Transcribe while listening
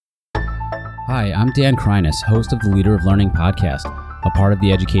Hi, I'm Dan Krynas, host of the Leader of Learning podcast, a part of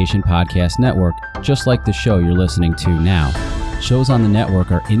the Education Podcast Network, just like the show you're listening to now. Shows on the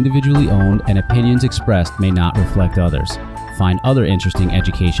network are individually owned and opinions expressed may not reflect others. Find other interesting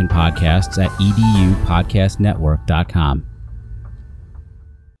education podcasts at edupodcastnetwork.com.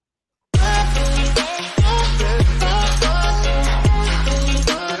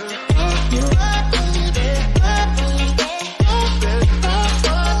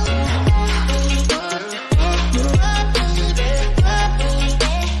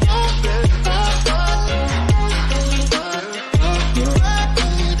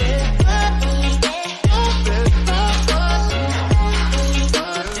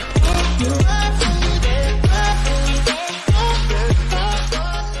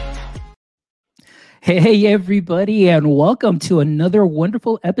 Hey, everybody, and welcome to another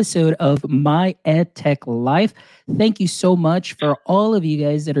wonderful episode of My EdTech Life. Thank you so much for all of you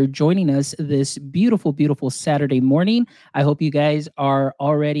guys that are joining us this beautiful, beautiful Saturday morning. I hope you guys are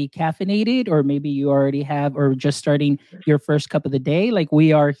already caffeinated, or maybe you already have, or just starting your first cup of the day like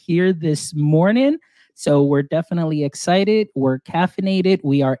we are here this morning. So we're definitely excited, we're caffeinated,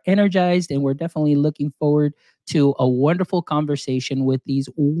 we are energized, and we're definitely looking forward to a wonderful conversation with these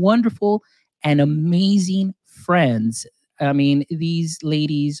wonderful and amazing friends. I mean, these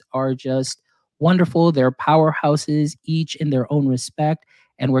ladies are just wonderful. They're powerhouses, each in their own respect.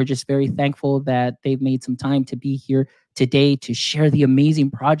 And we're just very thankful that they've made some time to be here today to share the amazing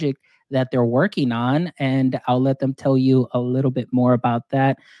project that they're working on. And I'll let them tell you a little bit more about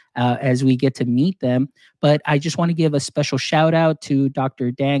that as we get to meet them. But I just want to give a special shout out to Dr.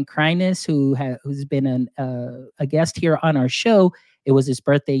 Dan Krynas, who's been a guest here on our show. It was his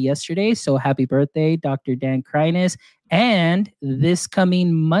birthday yesterday, so happy birthday, Dr. Dan Krynas. And this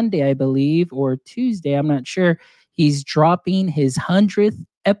coming Monday, I believe, or Tuesday, I'm not sure, he's dropping his 100th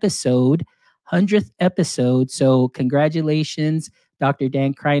episode. So congratulations, Dr.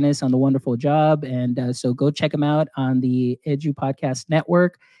 Dan Krynas, on the wonderful job. And so go check him out on the Edu Podcast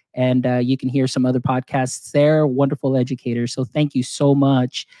Network. And you can hear some other podcasts there, wonderful educators. So thank you so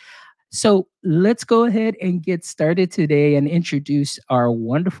much. So let's go ahead and get started today and introduce our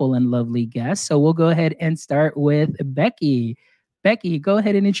wonderful and lovely guests. So we'll go ahead and start with Becky. Becky, go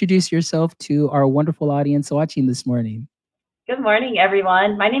ahead and introduce yourself to our wonderful audience watching this morning. Good morning,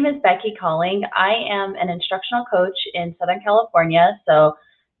 everyone. My name is Becky Calling. I am an instructional coach in Southern California, so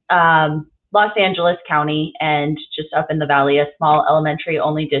Los Angeles County, and just up in the valley, a small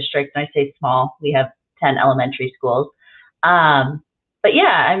elementary-only district. And I say small, we have 10 elementary schools. But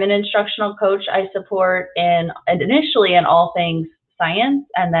yeah, I'm an instructional coach. I support initially in all things science,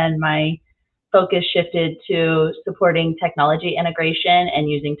 and then my focus shifted to supporting technology integration and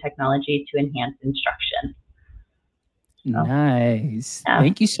using technology to enhance instruction. So, nice. Yeah.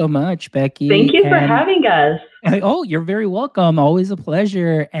 Thank you so much, Becky. Thank you for having us. Oh, you're very welcome. Always a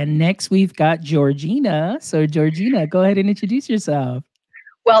pleasure. And next we've got Georgina. So Georgina, go ahead and introduce yourself.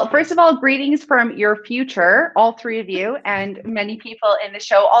 Well, first of all, greetings from your future, all three of you, and many people in the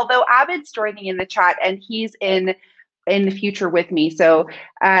show. Although Abed's joining in the chat, and he's in the future with me. So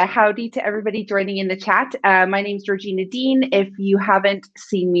howdy to everybody joining in the chat. My name's Georgina Dean, if you haven't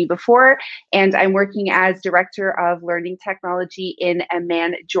seen me before, and I'm working as Director of Learning Technology in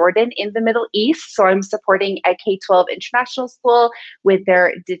Amman, Jordan in the Middle East. So I'm supporting a K-12 international school with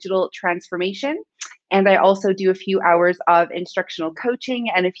their digital transformation. And I also do a few hours of instructional coaching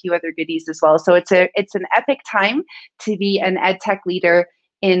and a few other goodies as well. So it's an epic time to be an ed tech leader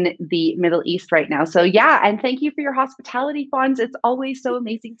in the Middle East right now. So yeah, and thank you for your hospitality, Fonz. It's always so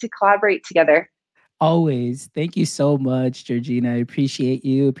amazing to collaborate together. Always. Thank you so much, Georgina. I appreciate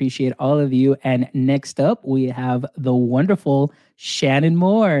you. Appreciate all of you. And next up, we have the wonderful Shannon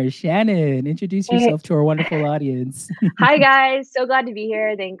Moore. Shannon, introduce yourself to our wonderful audience. Hi, guys. So glad to be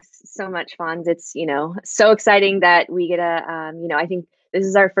here. Thanks so much, Fonz. It's, so exciting that we get I think this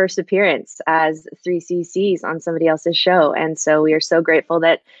is our first appearance as 3CCs on somebody else's show. And so we are so grateful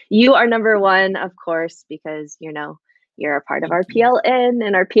that you are number one, of course, because, you're a part of our PLN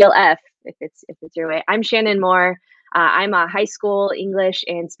and our PLF, if it's your way. I'm Shannon Moore. I'm a high school English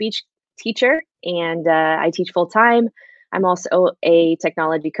and speech teacher, and I teach full time. I'm also a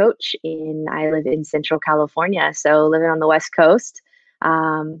technology coach, I live in Central California, so living on the West Coast.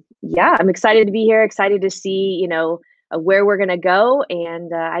 I'm excited to be here, excited to see, where we're going to go.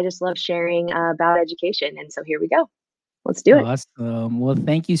 And I just love sharing about education. And so here we go. Let's do it. Awesome. Well,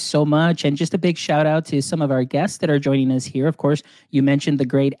 thank you so much. And just a big shout out to some of our guests that are joining us here. Of course, you mentioned the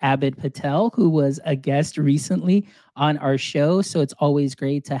great Abed Patel, who was a guest recently on our show. So it's always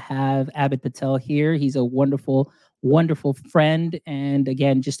great to have Abed Patel here. He's a wonderful wonderful friend, and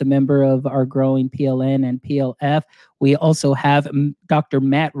again, just a member of our growing PLN and PLF. We also have Dr.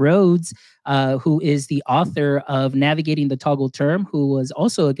 Matt Rhodes, who is the author of Navigating the Toggle Term, who was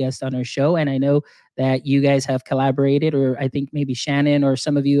also a guest on our show. And I know that you guys have collaborated, or I think maybe Shannon or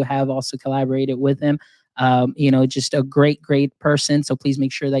some of you have also collaborated with him. Just a great, great person. So please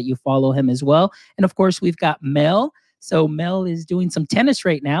make sure that you follow him as well. And of course, we've got Mel. So Mel is doing some tennis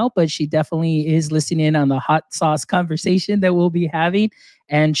right now, but she definitely is listening in on the hot sauce conversation that we'll be having.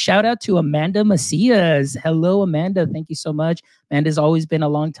 And shout out to Amanda Macias. Hello, Amanda. Thank you so much. Amanda's always been a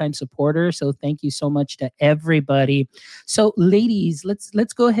longtime supporter. So thank you so much to everybody. So ladies,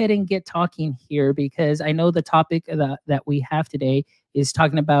 let's go ahead and get talking here, because I know the topic that we have today is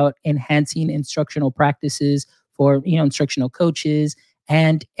talking about enhancing instructional practices for instructional coaches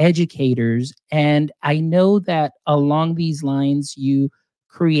and educators. And I know that along these lines, you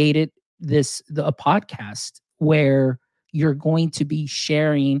created a podcast where you're going to be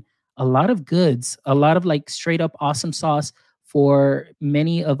sharing a lot of goods, a lot of like straight up awesome sauce for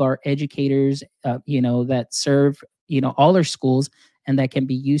many of our educators, that serve, all our schools, and that can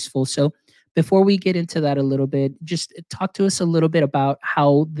be useful. So before we get into that a little bit, just talk to us a little bit about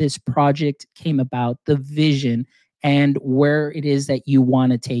how this project came about, the vision, and where it is that you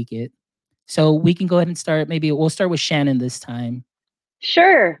want to take it. So we can go ahead and start. Maybe we'll start with Shannon this time.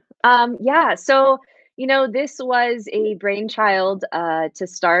 Sure. Yeah. So, this was a brainchild to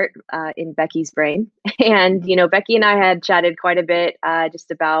start in Becky's brain. And, Becky and I had chatted quite a bit just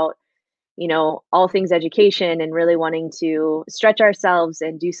about, all things education and really wanting to stretch ourselves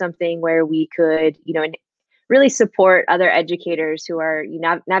and do something where we could, and really support other educators who are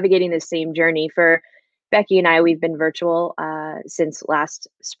navigating the same journey. For Becky and I, we've been virtual since last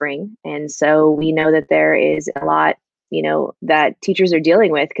spring. And so we know that there is a lot, that teachers are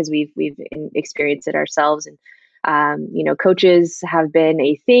dealing with, because we've experienced it ourselves. And, coaches have been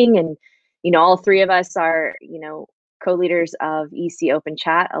a thing. And, all three of us are, co-leaders of EC Open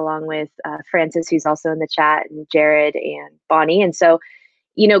Chat, along with Francis, who's also in the chat, and Jared and Bonnie. And so,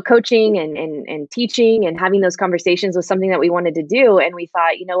 coaching and teaching and having those conversations was something that we wanted to do. And we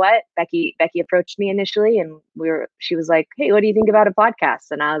thought, you know what, Becky approached me initially, and she was like, hey, what do you think about a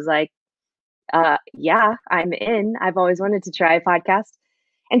podcast? And I was like, yeah, I'm in. I've always wanted to try a podcast.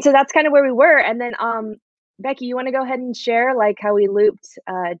 And so that's kind of where we were. And then, Becky, you want to go ahead and share like how we looped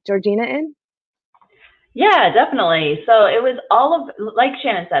Georgina in? Yeah, definitely. So it was like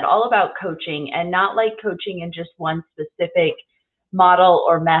Shannon said, all about coaching, and not like coaching in just one specific model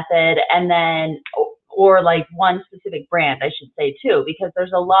or method, and then or like one specific brand, I should say too, because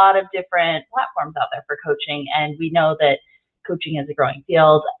there's a lot of different platforms out there for coaching, and we know that coaching is a growing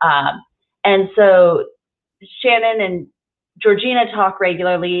field. And so Shannon and Georgina talk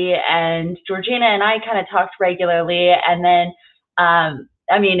regularly, and Georgina and I kind of talked regularly, and then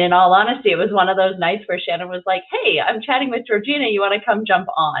in all honesty, it was one of those nights where Shannon was like, hey, I'm chatting with Georgina, you want to come jump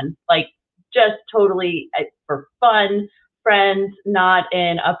on? Like, just totally for fun, friends, not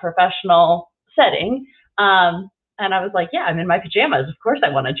in a professional setting. And I was like, yeah, I'm in my pajamas. Of course I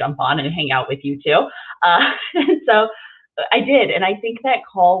want to jump on and hang out with you too. And so I did. And I think that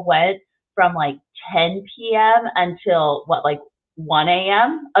call went from like 10 p.m. until 1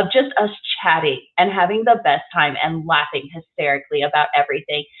 a.m. of just us chatting and having the best time and laughing hysterically about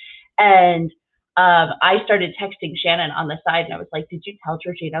everything. And I started texting Shannon on the side, and I was like, did you tell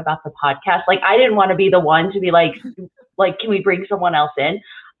Georgina about the podcast? Like, I didn't want to be the one to be like, can we bring someone else in?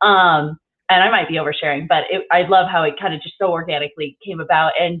 And I might be oversharing, but I love how it kind of just so organically came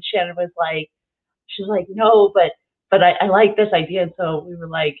about. And Shannon was like, she's like, no, but I like this idea. And so we were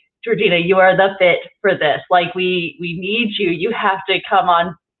like, Georgina, you are the fit for this. Like, we need you. You have to come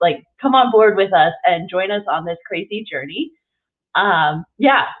on board with us and join us on this crazy journey.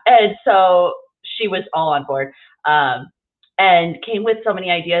 Yeah. And so she was all on board, and came with so many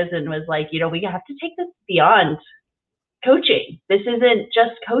ideas, and was like, we have to take this beyond coaching. This isn't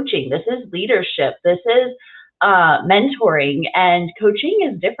just coaching. This is leadership. This is mentoring, and coaching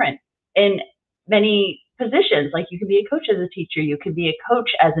is different in many positions. Like, you can be a coach as a teacher, you can be a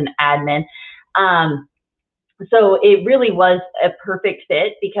coach as an admin. So it really was a perfect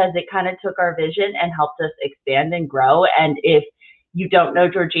fit, because it kind of took our vision and helped us expand and grow. And if you don't know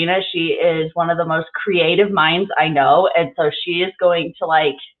Georgina, she is one of the most creative minds I know. And so she is going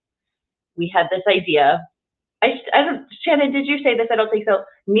to we had this idea. I don't, Shannon, did you say this? I don't think so.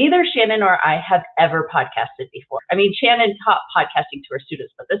 Neither Shannon nor I have ever podcasted before. I mean, Shannon taught podcasting to her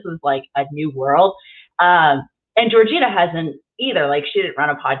students, but this was like a new world. And Georgina hasn't either. Like, she didn't run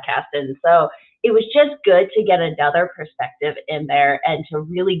a podcast. And so it was just good to get another perspective in there and to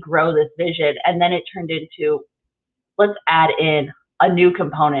really grow this vision. And then it turned into, let's add in a new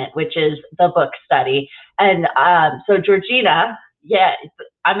component, which is the book study. And so Georgina,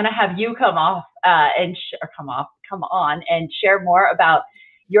 I'm going to have you come on and share more about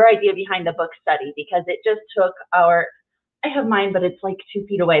your idea behind the book study, because it just took I have mine, but it's like 2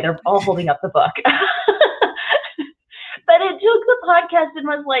 feet away. They're all holding up the book. But it took the podcast and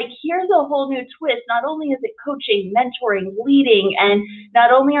was like, here's a whole new twist. Not only is it coaching, mentoring, leading, and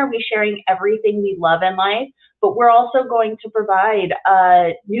not only are we sharing everything we love in life, but we're also going to provide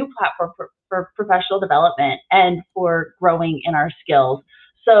a new platform for professional development and for growing in our skills.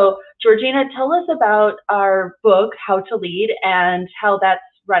 So Georgina, tell us about our book, How to Lead, and how that's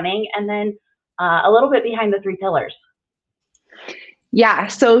running, and then a little bit behind the 3 pillars. Yeah,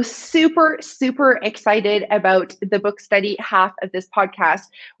 so super, super excited about the book study half of this podcast.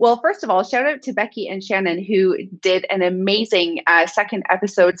 Well, first of all, shout out to Becky and Shannon, who did an amazing second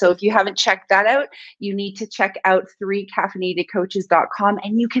episode. So if you haven't checked that out, you need to check out 3caffeinatedcoaches.com,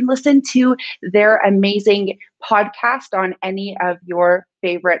 and you can listen to their amazing podcast on any of your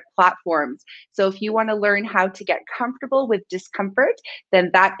favorite platforms. So if you want to learn how to get comfortable with discomfort, then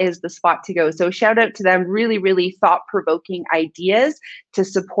that is the spot to go. So shout out to them. Really, really thought-provoking ideas to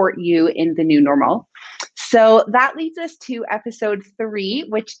support you in the new normal. So that leads us to episode 3,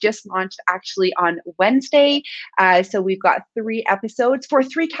 which just launched actually on Wednesday. So we've got 3 episodes for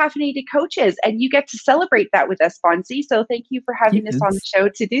 3 caffeinated coaches, and you get to celebrate that with us, Fonzie. So thank you for having us on the show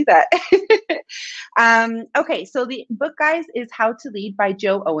to do that. Okay, so the book, guys, is How to Lead by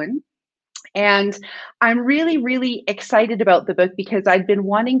Jo Owen. And I'm really, really excited about the book because I've been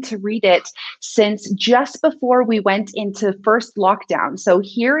wanting to read it since just before we went into first lockdown. So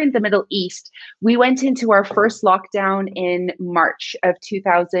here in the Middle East, we went into our first lockdown in March of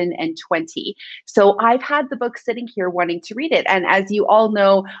 2020. So I've had the book sitting here wanting to read it. And as you all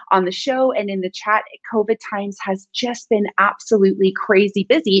know on the show and in the chat, COVID times has just been absolutely crazy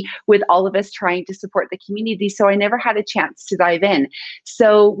busy with all of us trying to support the community. So I never had a chance to dive in.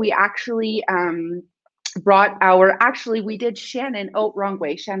 So we actually we did Shannon, wrong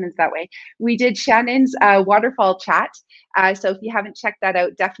way, Shannon's that way. We did Shannon's waterfall chat. So if you haven't checked that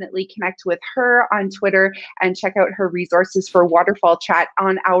out, definitely connect with her on Twitter and check out her resources for waterfall chat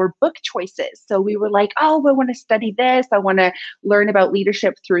on our book choices. So we were like, I want to study this. I want to learn about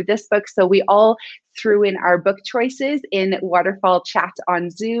leadership through this book. So we all threw in our book choices in waterfall chat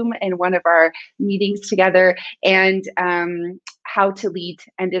on Zoom in one of our meetings together. And How to Lead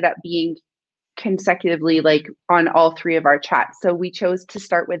ended up being consecutively like on all 3 of our chats. So we chose to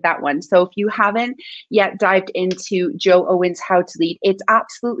start with that one. So if you haven't yet dived into Jo Owen's How to Lead, it's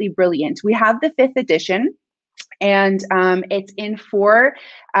absolutely brilliant. We have the 5th edition, and it's in 4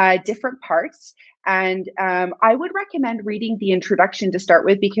 different parts. And I would recommend reading the introduction to start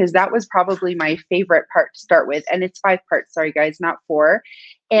with, because that was probably my favorite part to start with. And it's 5 parts, sorry guys, not 4.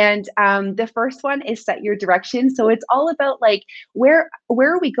 And the first one is Set Your Direction. So it's all about like, where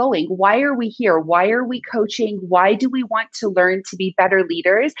are we going? Why are we here? Why are we coaching? Why do we want to learn to be better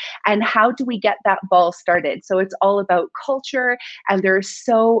leaders? And how do we get that ball started? So it's all about culture, and there are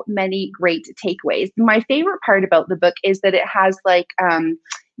so many great takeaways. My favorite part about the book is that it has like,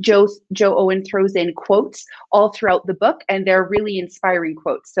 Jo Owen throws in quotes all throughout the book, and they're really inspiring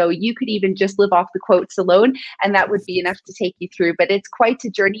quotes. So you could even just live off the quotes alone, and that would be enough to take you through. But it's quite a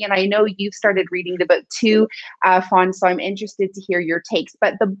journey, and I know you've started reading the book too, Fawn, so I'm interested to hear your takes.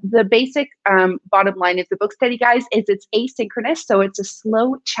 But the basic bottom line of the book study, guys, is it's asynchronous. So it's a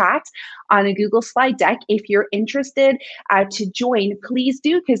slow chat on a Google slide deck. If you're interested to join, please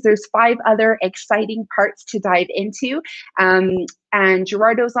do, because there's 5 other exciting parts to dive into. And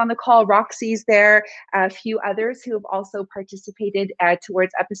Gerardo's on the call, Roxy's there, a few others who have also participated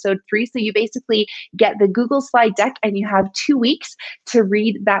towards episode 3. So you basically get the Google slide deck, and you have 2 weeks to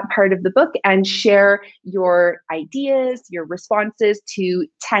read that part of the book and share your ideas, your responses to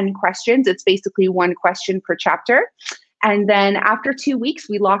 10 questions. It's basically 1 question per chapter. And then after 2 weeks,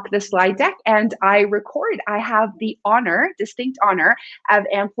 we lock the slide deck and I record. I have the distinct honor of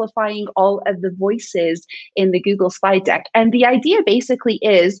amplifying all of the voices in the Google slide deck. And the idea basically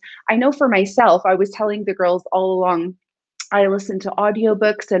is, I know for myself, I was telling the girls all along, I listen to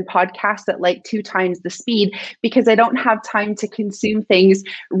audiobooks and podcasts at like 2 times the speed, because I don't have time to consume things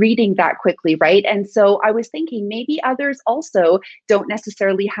reading that quickly, right? And so I was thinking maybe others also don't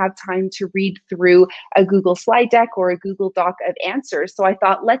necessarily have time to read through a Google slide deck or a Google Doc of answers. So I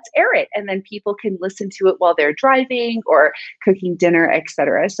thought, let's air it, and then people can listen to it while they're driving or cooking dinner,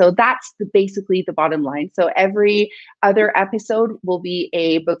 etc. So that's basically the bottom line. So every other episode will be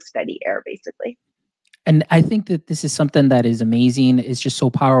a book study air, basically. And I think that this is something that is amazing. It's just so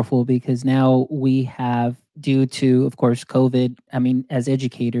powerful, because now we have due to, of course, COVID. I mean, as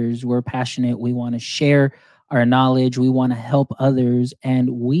educators, we're passionate. We want to share our knowledge. We want to help others.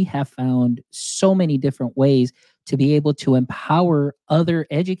 And we have found so many different ways to be able to empower other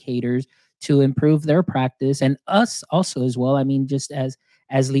educators to improve their practice and us also as well. I mean, just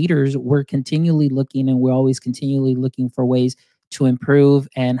as leaders, we're continually looking and we're always continually looking for ways to improve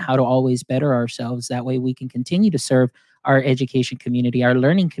and how to always better ourselves. That way we can continue to serve our education community, our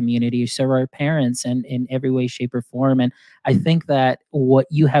learning community, serve our parents and in every way, shape, or form. And I think that what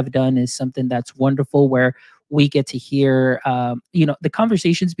you have done is something that's wonderful where we get to hear, the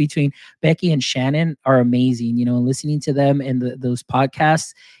conversations between Becky and Shannon are amazing. Listening to them and those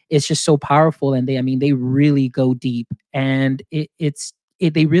podcasts, it's just so powerful. And they really go deep, and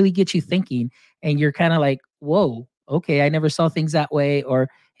they really get you thinking, and you're kind of like, whoa, okay, I never saw things that way. Or,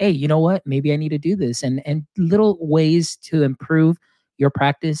 hey, you know what? Maybe I need to do this, and little ways to improve your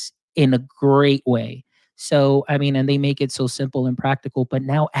practice in a great way. So, and they make it so simple and practical, but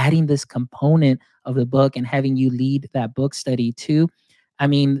now adding this component of the book and having you lead that book study too.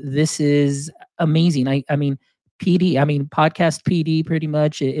 This is amazing. PD, podcast PD, pretty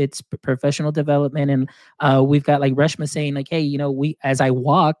much. It's professional development. And we've got like Reshma saying like, hey, as I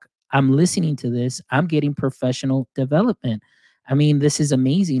walk, I'm listening to this, I'm getting professional development. This is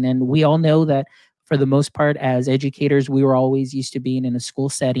amazing. And we all know that for the most part, as educators, we were always used to being in a school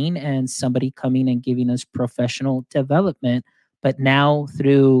setting and somebody coming and giving us professional development. But now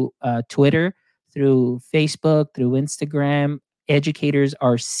through Twitter, through Facebook, through Instagram, educators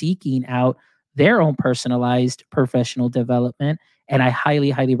are seeking out their own personalized professional development. And I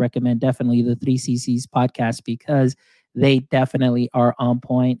highly, highly recommend definitely the 3CC's podcast, because they definitely are on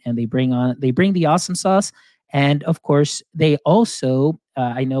point and they bring the awesome sauce. And of course, they also,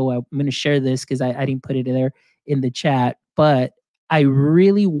 I know I'm going to share this because I didn't put it there in the chat, but I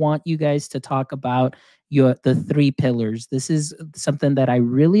really want you guys to talk about the 3 pillars. This is something that I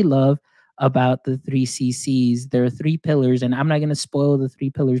really love about the 3CCs. There are 3 pillars, and I'm not going to spoil the 3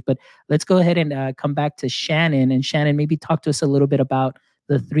 pillars, but let's go ahead and come back to Shannon. And Shannon, maybe talk to us a little bit about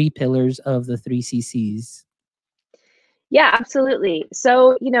the 3 pillars of the 3CCs. Yeah, absolutely.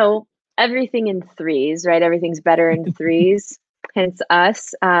 So, everything in threes, right? Everything's better in threes, hence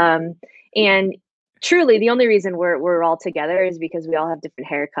us. And truly, the only reason we're all together is because we all have different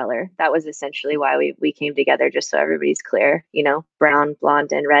hair color. That was essentially why we came together, just so everybody's clear. Brown,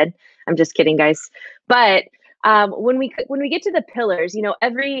 blonde, and red. I'm just kidding, guys. But when we get to the pillars,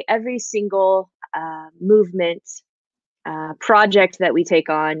 every single movement, project that we take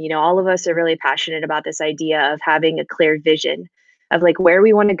on, all of us are really passionate about this idea of having a clear vision of like where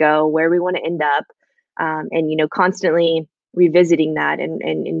we want to go, where we want to end up, and constantly revisiting that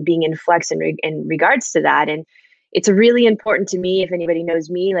and being in flex in regards to that. And it's really important to me, if anybody knows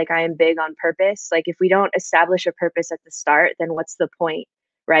me, like I am big on purpose. Like if we don't establish a purpose at the start, then what's the point,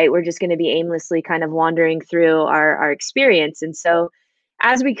 right? We're just going to be aimlessly kind of wandering through our experience. And so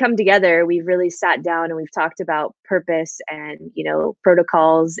as we come together, we've really sat down and we've talked about purpose and,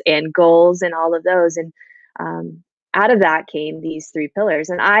 protocols and goals and all of those. And out of that came these 3 pillars.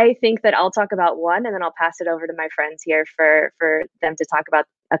 And I think that I'll talk about one and then I'll pass it over to my friends here for them to talk about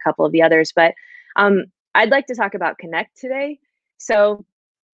a couple of the others. But I'd like to talk about connect today. So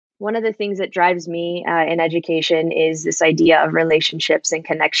one of the things that drives me in education is this idea of relationships and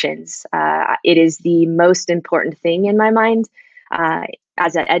connections. It is the most important thing in my mind.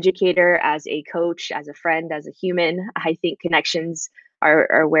 As an educator, as a coach, as a friend, as a human, I think connections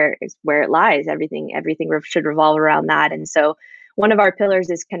are where it lies. Everything should revolve around that. And so one of our pillars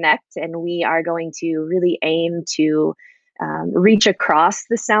is connect, and we are going to really aim to reach across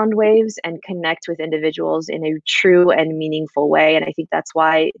the sound waves and connect with individuals in a true and meaningful way. And I think that's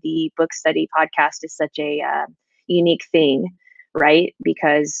why the book study podcast is such a unique thing, right?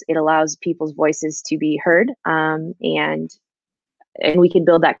 Because it allows people's voices to be heard, and we can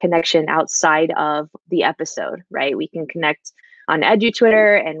build that connection outside of the episode, right? We can connect on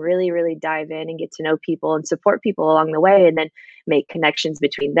EduTwitter and really, really dive in and get to know people and support people along the way, and then make connections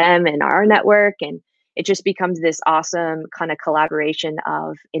between them and our network. And it just becomes this awesome kind of collaboration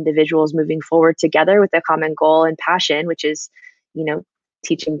of individuals moving forward together with a common goal and passion, which is,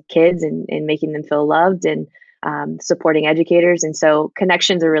 teaching kids and making them feel loved and supporting educators. And so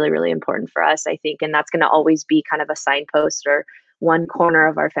connections are really, really important for us, I think. And that's going to always be kind of a signpost or one corner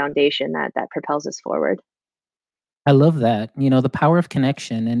of our foundation that propels us forward. I love that. The power of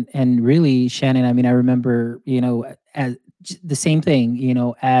connection, and really, Shannon, I remember, as the same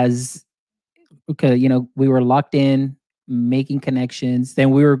thing, as okay, we were locked in, making connections.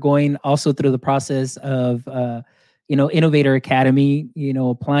 Then we were going also through the process of, Innovator Academy,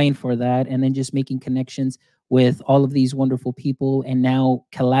 applying for that, and then just making connections with all of these wonderful people, and now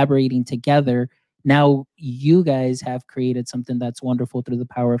collaborating together. Now you guys have created something that's wonderful through the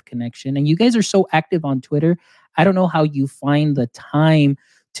power of connection. And you guys are so active on Twitter. I don't know how you find the time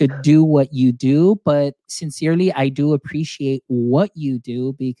to do what you do, but sincerely, I do appreciate what you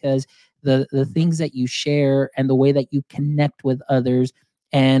do, because the things that you share and the way that you connect with others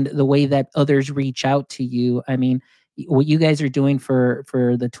and the way that others reach out to you. I mean, what you guys are doing for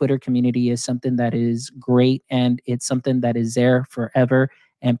the Twitter community is something that is great, and it's something that is there forever.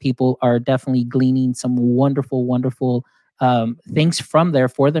 And people are definitely gleaning some wonderful things from there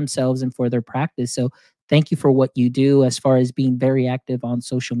for themselves and for their practice. So thank you for what you do as far as being very active on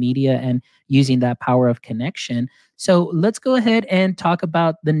social media and using that power of connection. So let's go ahead and talk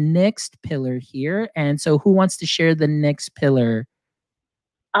about the next pillar here. And so who wants to share the next pillar?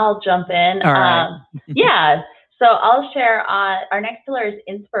 I'll jump in. All right. Yeah. So I'll share our next pillar is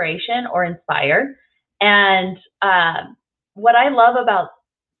inspiration or inspire. And what I love about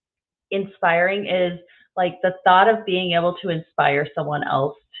inspiring is like the thought of being able to inspire someone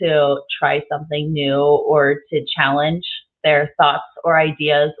else to try something new or to challenge their thoughts or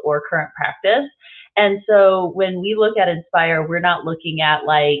ideas or current practice. And so when we look at inspire, we're not looking at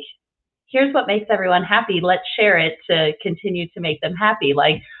like, here's what makes everyone happy, let's share it to continue to make them happy.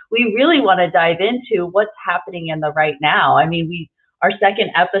 Like, we really want to dive into what's happening in the right now. I mean, our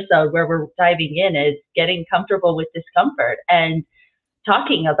second episode where we're diving in is getting comfortable with discomfort and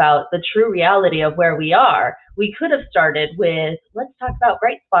talking about the true reality of where we are. We could have started with, let's talk about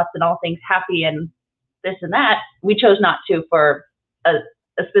bright spots and all things happy and this and that. We chose not to for a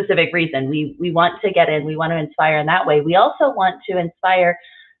specific reason. We want to get in, we want to inspire in that way. We also want to inspire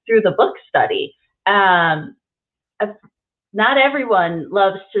through the book study. Not everyone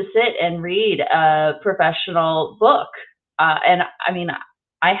loves to sit and read a professional book. And I mean,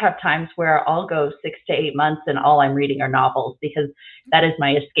 I have times where I'll go 6 to 8 months and all I'm reading are novels because that is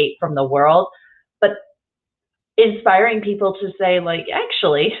my escape from the world. But inspiring people to say, like,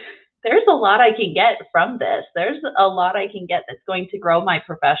 actually, there's a lot I can get from this. There's a lot I can get that's going to grow my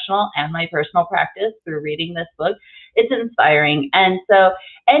professional and my personal practice through reading this book. It's inspiring. And so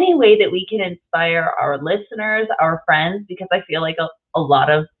any way that we can inspire our listeners, our friends, because I feel like a lot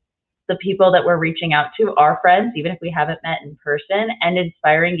of the people that we're reaching out to are friends, even if we haven't met in person, and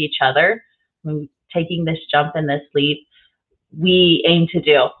inspiring each other, taking this jump and this leap, we aim to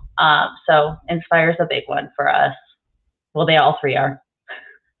do. So inspire is a big one for us. Well, they all three are.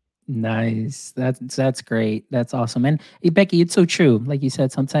 Nice. That's great. That's awesome. And Becky, it's so true. Like you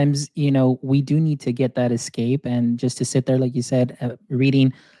said, sometimes, we do need to get that escape, and just to sit there, like you said,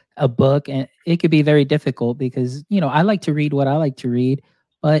 reading a book, and it could be very difficult because, I like to read what I like to read,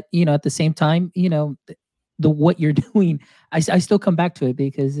 but, at the same time, the what you're doing, I still come back to it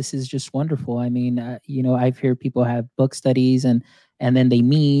because this is just wonderful. I mean, I've heard people have book studies and then they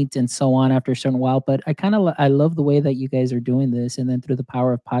meet and so on after a certain while. But I love the way that you guys are doing this. And then through the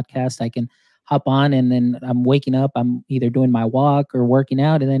power of podcast, I can hop on, and then I'm waking up, I'm either doing my walk or working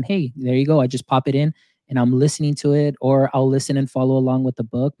out, and then, hey, there you go. I just pop it in and I'm listening to it, or I'll listen and follow along with the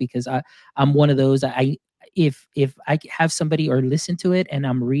book, because I'm one of those, if I have somebody or listen to it and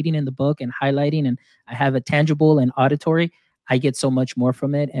I'm reading in the book and highlighting, and I have a tangible and auditory, I get so much more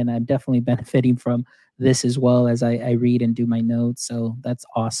from it. And I'm definitely benefiting from this as well as I read and do my notes. So that's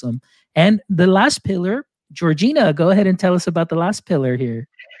awesome. And the last pillar, Georgina, go ahead and tell us about the last pillar here.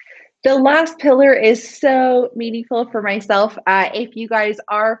 The last pillar is so meaningful for myself. If you guys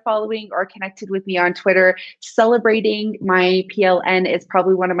are following or connected with me on Twitter, celebrating my PLN is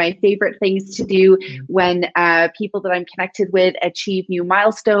probably one of my favorite things to do when people that I'm connected with achieve new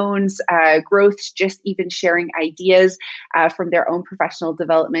milestones, growth, just even sharing ideas from their own professional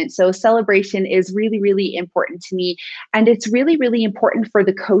development. So celebration is really, really important to me. And it's really, really important for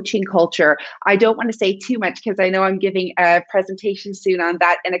the coaching culture. I don't want to say too much because I know I'm giving a presentation soon on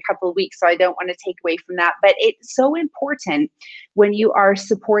that in a couple of weeks, so I don't want to take away from that. But it's so important when you are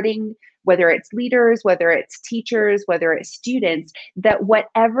supporting, whether it's leaders, whether it's teachers, whether it's students, that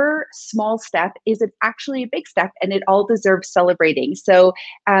whatever small step is actually a big step, and it all deserves celebrating. So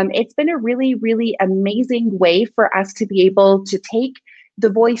it's been a really, really amazing way for us to be able to take the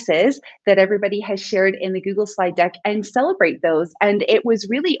voices that everybody has shared in the Google slide deck and celebrate those. And it was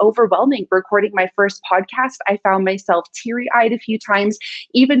really overwhelming recording my first podcast. I found myself teary-eyed a few times,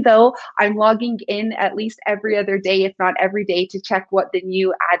 even though I'm logging in at least every other day, if not every day, to check what the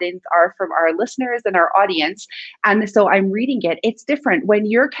new add-ins are from our listeners and our audience. And so I'm reading it. It's different when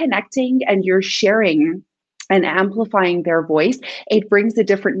you're connecting and you're sharing and amplifying their voice, it brings a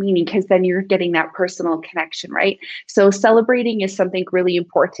different meaning because then you're getting that personal connection, right? So celebrating is something really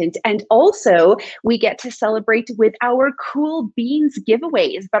important. And also we get to celebrate with our Cool Beans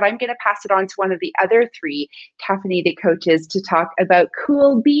giveaways, but I'm going to pass it on to one of the other 3 caffeinated coaches to talk about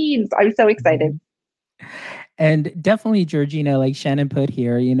Cool Beans. I'm so excited. And definitely, Georgina, like Shannon put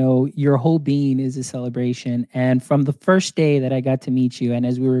here, your whole being is a celebration. And from the first day that I got to meet you, and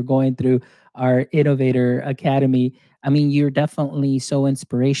as we were going through our Innovator Academy, I mean, you're definitely so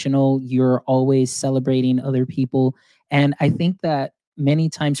inspirational. You're always celebrating other people. And I think that many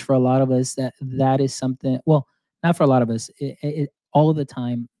times for a lot of us, that is something, well, not for a lot of us, all the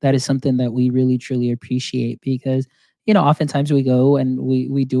time, that is something that we really, truly appreciate because oftentimes we go and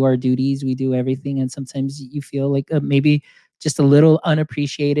we do our duties, we do everything, and sometimes you feel like maybe just a little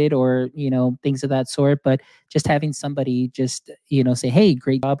unappreciated or things of that sort. But just having somebody just say, "Hey,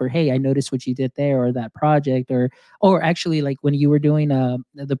 great job," or "Hey, I noticed what you did there," or that project, or actually like when you were doing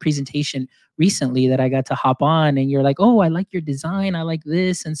the presentation recently that I got to hop on, and you're like, "Oh, I like your design, I like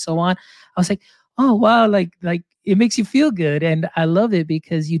this," and so on. I was like, oh wow, like it makes you feel good, and I love it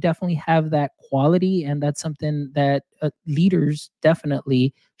because you definitely have that quality, and that's something that leaders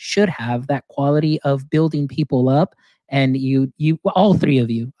definitely should have, that quality of building people up. And you well, all 3 of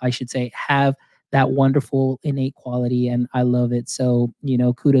you, I should say, have that wonderful innate quality, and I love it. So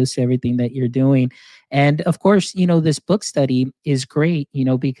kudos to everything that you're doing. And of course, this book study is great,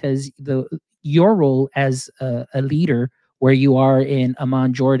 because your role as a leader where you are in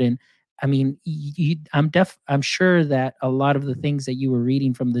Amman, Jordan. I mean, I'm sure that a lot of the things that you were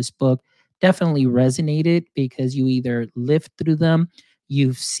reading from this book definitely resonated because you either lived through them,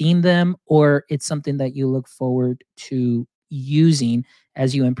 you've seen them, or it's something that you look forward to using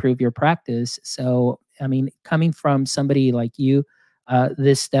as you improve your practice. So, I mean, coming from somebody like you,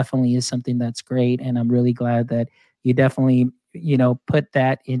 this definitely is something that's great. And I'm really glad that you definitely, put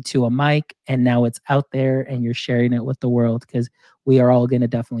that into a mic and now it's out there and you're sharing it with the world because we are all going to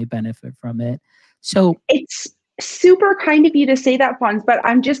definitely benefit from it. So It's super kind of you to say that, Fonz, but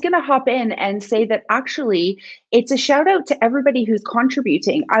I'm just going to hop in and say that actually it's a shout out to everybody who's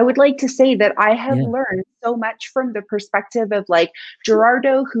contributing. I would like to say that I have learned so much from the perspective of like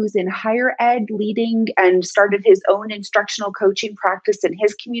Gerardo, who's in higher ed leading and started his own instructional coaching practice in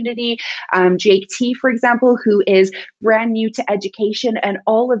his community. Jake T, for example, who is brand new to education, and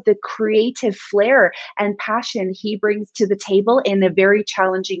all of the creative flair and passion he brings to the table in a very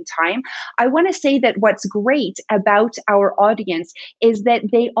challenging time. I want to say that what's great about our audience is that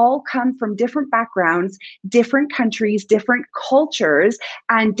they all come from different backgrounds, different countries, different cultures,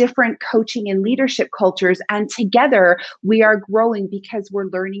 and different coaching and leadership cultures. And together we are growing because we're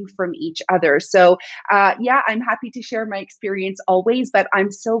learning from each other. So yeah, I'm happy to share my experience always, but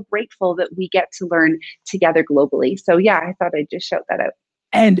I'm so grateful that we get to learn together globally. So yeah, I thought I'd just shout that out.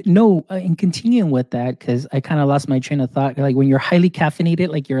 And no, in continuing with that, because I kind of lost my train of thought. Like when you're highly caffeinated,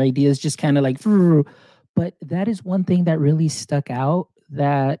 like your ideas just kind of like, but that is one thing that really stuck out,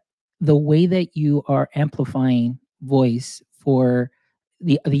 that the way that you are amplifying voice for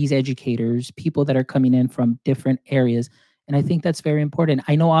these educators, people that are coming in from different areas. And I think that's very important.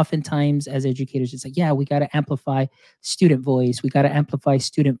 I know oftentimes as educators, it's like, yeah, we got to amplify student voice. We got to amplify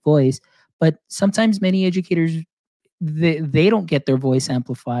student voice. But sometimes many educators, they don't get their voice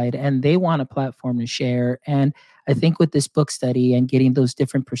amplified and they want a platform to share. And I think with this book study and getting those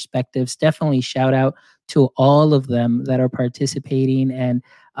different perspectives, definitely shout out to all of them that are participating. And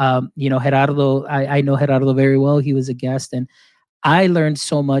Gerardo, I know Gerardo very well. He was a guest and I learned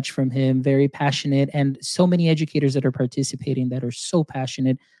so much from him, very passionate, and so many educators that are participating that are so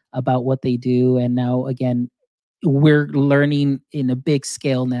passionate about what they do. And now again, we're learning in a big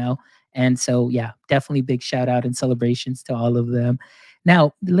scale now. And so, yeah, definitely big shout out and celebrations to all of them.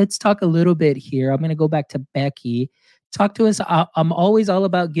 Now, let's talk a little bit here. I'm going to go back to Becky. Talk to us. I'm always all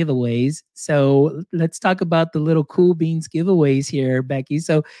about giveaways. So let's talk about the little Cool Beans giveaways here, Becky.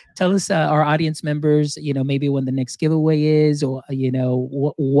 So tell us, our audience members, maybe when the next giveaway is, or,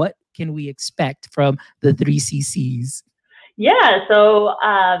 what can we expect from the 3CCs? Yeah, so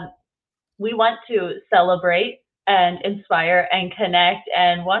we want to celebrate and inspire and connect.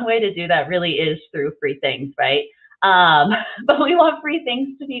 And one way to do that really is through free things, right? But we want free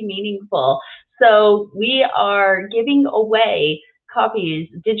things to be meaningful. So we are giving away copies,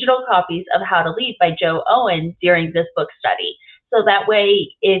 digital copies of How to Lead by Joe Owen during this book study. So that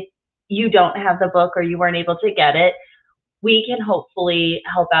way, if you don't have the book or you weren't able to get it, we can hopefully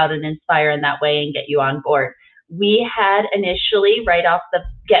help out and inspire in that way and get you on board. We had initially, right off the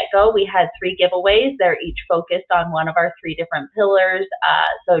get-go, we had 3 giveaways. They're each focused on one of our 3 different pillars.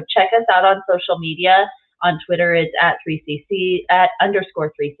 So check us out on social media. On Twitter, it's at 3cc, at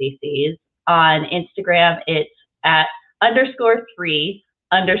underscore 3cc's. On Instagram, it's at underscore 3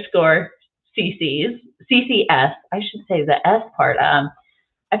 underscore cc's, ccs. I should say the S part.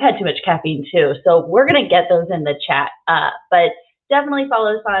 I've had too much caffeine too, so we're going to get those in the chat. But definitely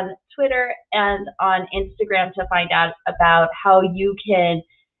follow us on Twitter and on Instagram to find out about how you can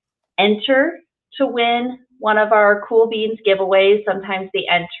enter to win one of our Cool Beans giveaways. Sometimes the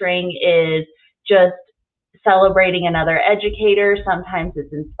entering is just celebrating another educator. Sometimes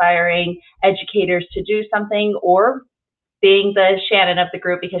it's inspiring educators to do something, or being the Shannon of the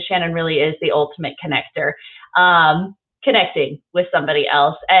group, because Shannon really is the ultimate connector, connecting with somebody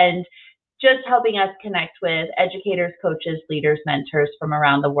else and just helping us connect with educators, coaches, leaders, mentors from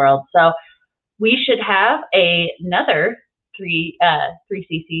around the world. So we should have another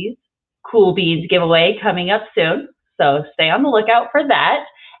 3cc's Cool Beans giveaway coming up soon. So stay on the lookout for that.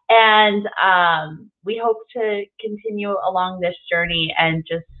 And we hope to continue along this journey and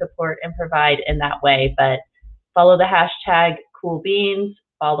just support and provide in that way. But follow the hashtag Cool Beans,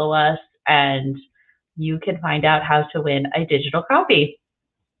 follow us, and you can find out how to win a digital copy.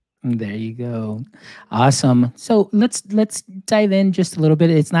 There you go. Awesome. So let's dive in just a little bit.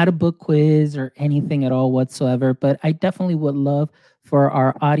 It's not a book quiz or anything at all whatsoever, but I definitely would love for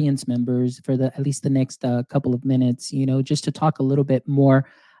our audience members for at least the next couple of minutes, just to talk a little bit more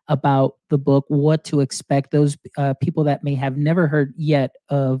about the book, what to expect. Those people that may have never heard yet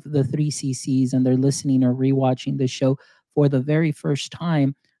of the 3cc's and they're listening or rewatching the show for the very first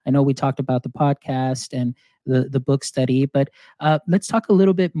time. I know we talked about the podcast and the book study, but let's talk a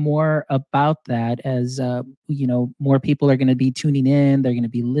little bit more about that as, more people are going to be tuning in, they're going to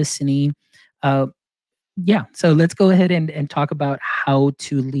be listening. So let's go ahead and talk about how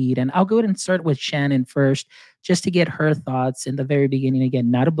to lead. And I'll go ahead and start with Shannon first, just to get her thoughts in the very beginning.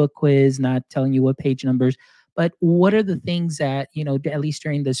 Again, not a book quiz, not telling you what page numbers, but what are the things that, at least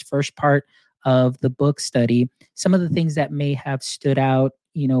during this first part of the book study, some of the things that may have stood out,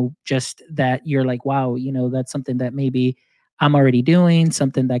 just that you're like, wow, that's something that maybe I'm already doing,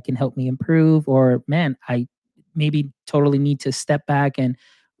 something that can help me improve, or man, I maybe totally need to step back and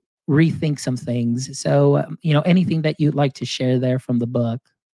rethink some things. So, anything that you'd like to share there from the book?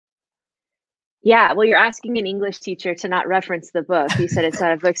 Yeah, well, you're asking an English teacher to not reference the book. You said it's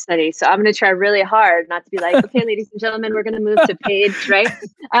not a book study. So I'm going to try really hard not to be like, okay, ladies and gentlemen, we're going to move to page, right?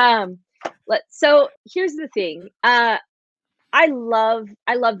 So here's the thing. I love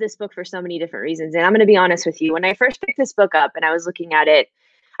this book for so many different reasons. And I'm going to be honest with you. When I first picked this book up and I was looking at it,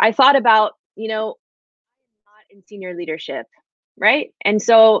 I thought about, I'm not in senior leadership, right? And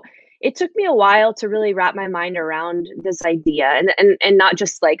so it took me a while to really wrap my mind around this idea, and not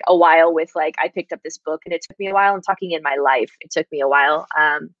just like a while with like, I picked up this book, and it took me a while. I'm talking in my life. It took me a while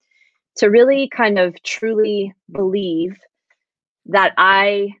to really kind of truly believe that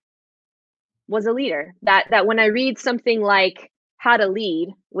I was a leader, that when I read something like How to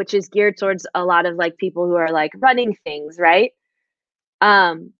Lead, which is geared towards a lot of like people who are like running things, right?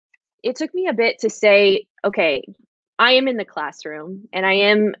 It took me a bit to say, okay, I am in the classroom and I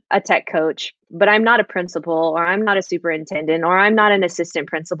am a tech coach, but I'm not a principal, or I'm not a superintendent, or I'm not an assistant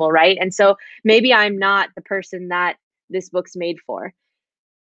principal, right? And so maybe I'm not the person that this book's made for.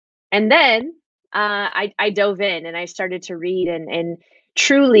 And then I dove in and I started to read, and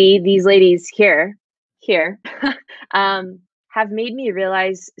truly these ladies here have made me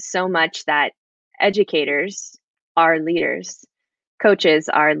realize so much that educators are leaders, coaches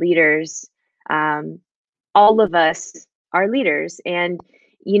are leaders, all of us are leaders. And,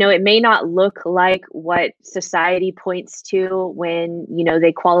 it may not look like what society points to when,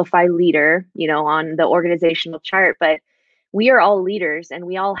 they qualify leader, on the organizational chart, but we are all leaders and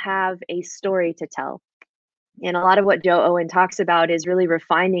we all have a story to tell. And a lot of what Joe Owen talks about is really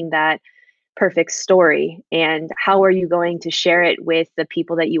refining that perfect story, and how are you going to share it with the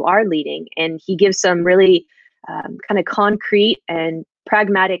people that you are leading. And he gives some really kind of concrete and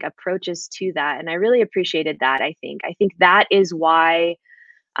pragmatic approaches to that. And I really appreciated that. I think that is why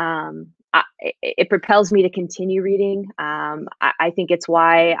it propels me to continue reading. I think it's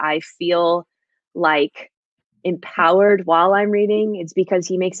why I feel like empowered while I'm reading. It's because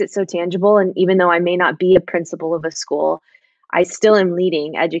he makes it so tangible. And even though I may not be a principal of a school, I still am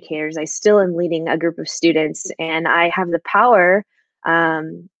leading educators. I still am leading a group of students, and I have the power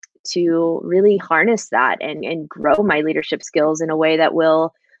to really harness that and grow my leadership skills in a way that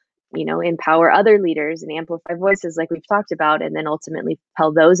will, empower other leaders and amplify voices like we've talked about, and then ultimately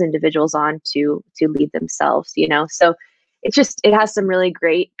propel those individuals on to lead themselves, So it has some really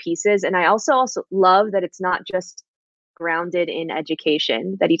great pieces. And I also love that it's not just grounded in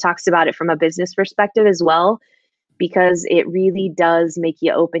education, that he talks about it from a business perspective as well, because it really does make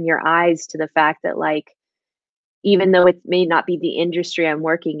you open your eyes to the fact that, like, even though it may not be the industry I'm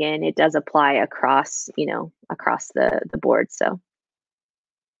working in, it does apply across, across the board. So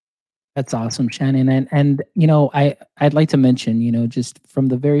That's awesome, Shannon. And I'd like to mention, just from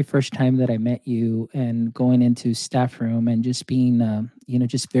the very first time that I met you and going into staff room and just being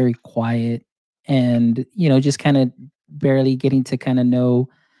just very quiet and just kind of barely getting to kind of know,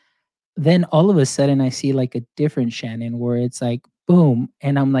 then all of a sudden I see like a different Shannon where it's like boom,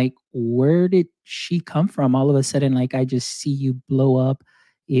 and I'm like, where did she come from? All of a sudden, like I just see you blow up,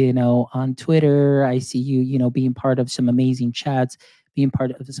 on Twitter. I see you, being part of some amazing chats, being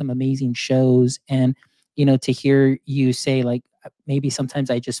part of some amazing shows, and to hear you say like maybe sometimes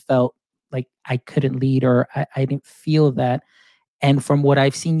I just felt like I couldn't lead or I didn't feel that. And from what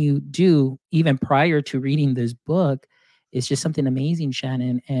I've seen you do, even prior to reading this book, it's just something amazing,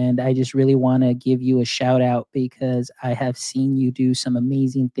 Shannon. And I just really want to give you a shout out because I have seen you do some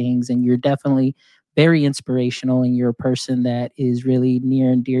amazing things and you're definitely very inspirational and you're a person that is really near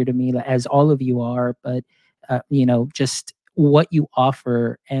and dear to me, as all of you are. But, just what you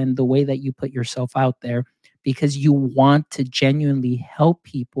offer and the way that you put yourself out there because you want to genuinely help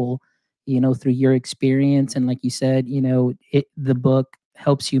people through your experience. And like you said, the book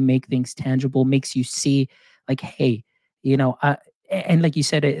helps you make things tangible, makes you see like, hey, and like you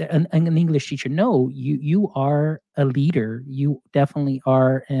said, an English teacher, no, you are a leader. You definitely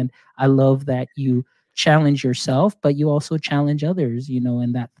are. And I love that you challenge yourself, but you also challenge others,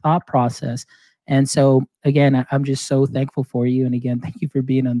 in that thought process. And so again, I'm just so thankful for you. And again, thank you for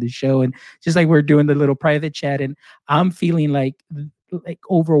being on the show. And just like we're doing the little private chat and I'm feeling like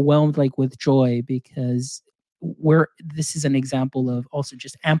overwhelmed like with joy because this is an example of also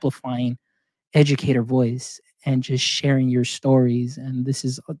just amplifying educator voice and just sharing your stories, and this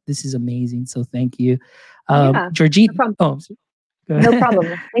is amazing, so thank you. Georgina, no problem. No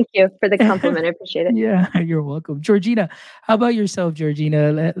problem. Thank you for the compliment. I appreciate it. Yeah, you're welcome. Georgina, how about yourself,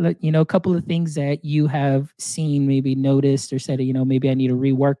 Georgina? A couple of things that you have seen, maybe noticed or said, maybe I need to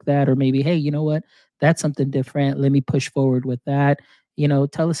rework that, or maybe, hey, you know what, that's something different. Let me push forward with that.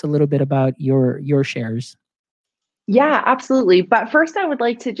 Tell us a little bit about your shares. Yeah, absolutely. But first, I would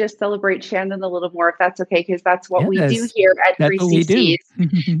like to just celebrate Shannon a little more, if that's okay, because that's what we do here at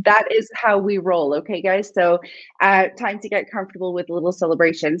 3CCs. That is how we roll. Okay, guys. So time to get comfortable with a little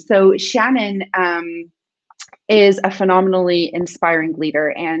celebration. So Shannon is a phenomenally inspiring leader,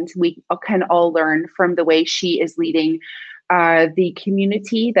 and we can all learn from the way she is leading the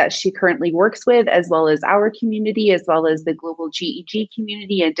community that she currently works with, as well as our community, as well as the global GEG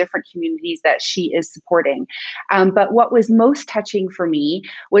community and different communities that she is supporting. But what was most touching for me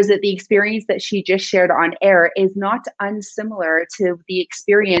was that the experience that she just shared on air is not unsimilar to the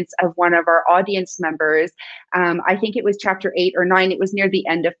experience of one of our audience members. I think it was chapter 8 or 9. It was near the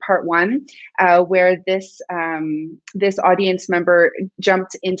end of part 1, where this audience member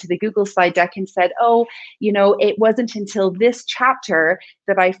jumped into the Google slide deck and said, "Oh, it wasn't until this chapter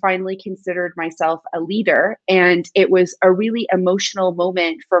that I finally considered myself a leader." And it was a really emotional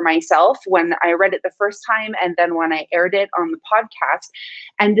moment for myself when I read it the first time and then when I aired it on the podcast.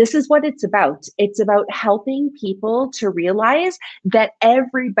 And this is what it's about. It's about helping people to realize that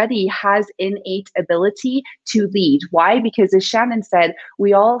everybody has innate ability to lead. Why? Because as Shannon said,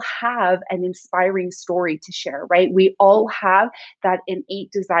 we all have an inspiring story to share, right? We all have that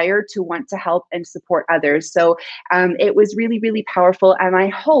innate desire to want to help and support others. So it was really, really powerful. And I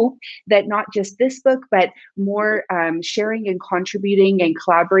hope that not just this book, but more sharing and contributing and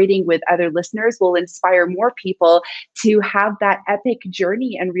collaborating with other listeners will inspire more people to have that epic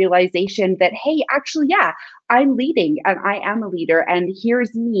journey and realization that, hey, actually, yeah, I'm leading and I am a leader. And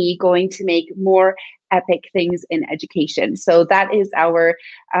here's me going to make more epic things in education. So that is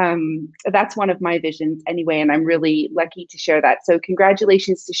that's one of my visions anyway. And I'm really lucky to share that. So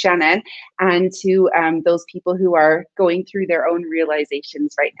congratulations to Shannon and to those people who are going through their own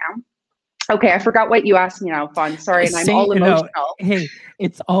realizations right now. Okay, I forgot what you asked me now, Fawn. Sorry, and I'm all emotional. No, hey,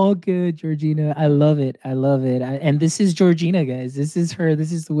 it's all good, Georgina. I love it. And this is Georgina, guys. This is her.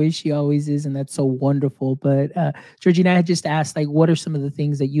 This is the way she always is, and that's so wonderful. But Georgina, I had just asked, like, what are some of the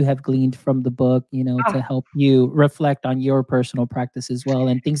things that you have gleaned from the book, to help you reflect on your personal practice as well,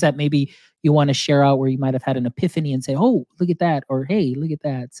 and things that maybe you want to share out where you might have had an epiphany and say, oh, look at that, or hey, look at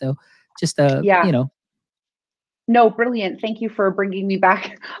that. So just No, brilliant. Thank you for bringing me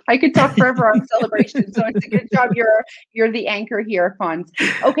back. I could talk forever on celebration, so it's a good job you're the anchor here, Fonz.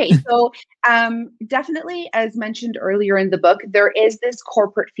 Okay, so definitely, as mentioned earlier in the book, there is this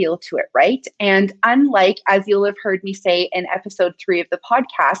corporate feel to it, right? And unlike, as you'll have heard me say in episode 3 of the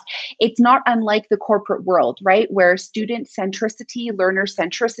podcast, it's not unlike the corporate world, right? Where student centricity, learner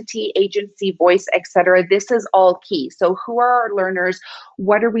centricity, agency, voice, etc. This is all key. So who are our learners?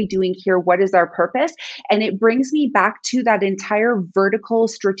 What are we doing here? What is our purpose? And it brings me back to that entire vertical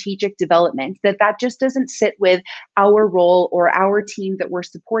strategic development, that just doesn't sit with our role or our team that we're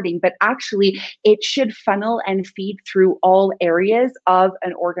supporting, but actually it should funnel and feed through all areas of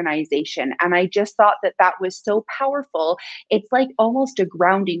an organization. And I just thought that was so powerful. It's like almost a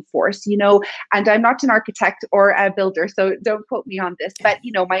grounding force, and I'm not an architect or a builder, so don't quote me on this, but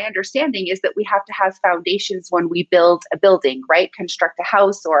my understanding is that we have to have foundations when we build a building, right? Construct a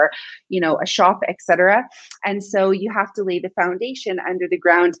house or, a shop, etc. And so you have to lay the foundation under the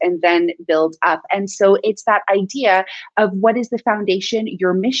ground and then build up. And so it's that idea of what is the foundation,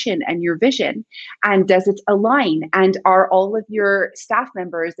 your mission and your vision, and does it align? And are all of your staff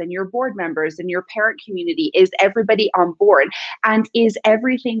members and your board members and your parent community, is everybody on board? And is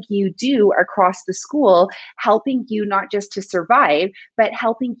everything you do across the school helping you not just to survive, but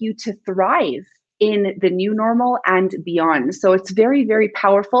helping you to thrive in the new normal and beyond? So it's very, very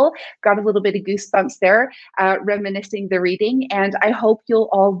powerful. Got a little bit of goosebumps there, reminiscing the reading. And I hope you'll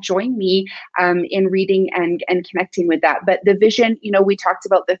all join me in reading and connecting with that. But the vision, we talked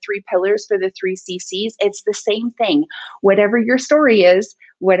about the 3 pillars for the 3 CCs. It's the same thing. Whatever your story is,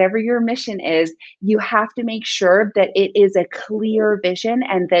 whatever your mission is, you have to make sure that it is a clear vision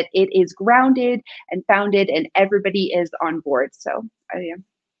and that it is grounded and founded and everybody is on board. So yeah.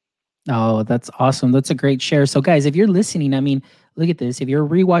 Oh, that's awesome. That's a great share. So guys, if you're listening, look at this. If you're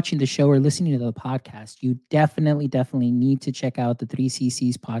rewatching the show or listening to the podcast, you definitely need to check out the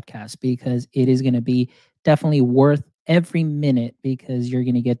 3CCs podcast, because it is going to be definitely worth every minute, because you're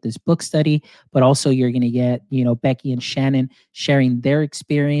going to get this book study, but also you're going to get, Becky and Shannon sharing their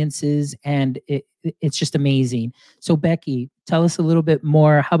experiences, and it's just amazing. So Becky, tell us a little bit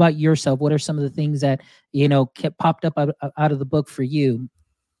more. How about yourself? What are some of the things that, kept popped up out of the book for you?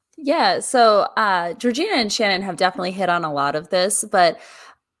 Yeah, so Georgina and Shannon have definitely hit on a lot of this, but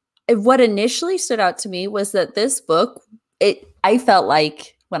what initially stood out to me was that this book, I felt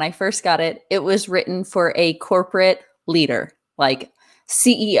like when I first got it, it was written for a corporate leader, like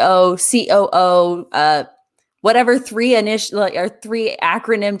CEO, COO, whatever 3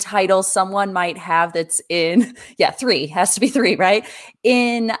 acronym titles someone might have that's in, 3, has to be 3, right?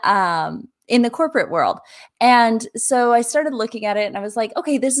 In the corporate world. And so I started looking at it and I was like,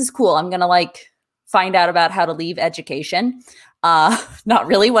 okay, this is cool. I'm going to find out about how to leave education. Not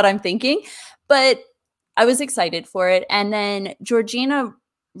really what I'm thinking, but I was excited for it. And then Georgina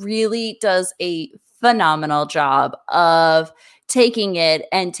really does a phenomenal job of taking it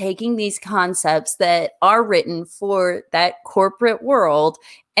and taking these concepts that are written for that corporate world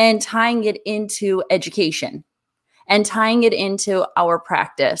and tying it into education and tying it into our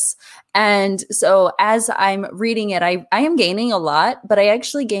practice. And so as I'm reading it, I am gaining a lot, but I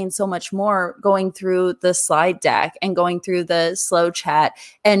actually gained so much more going through the slide deck and going through the slow chat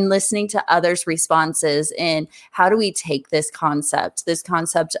and listening to others' responses in how do we take this concept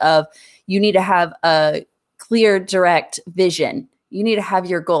of you need to have a clear, direct vision. You need to have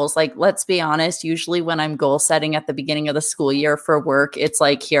your goals. Let's be honest, usually when I'm goal setting at the beginning of the school year for work, it's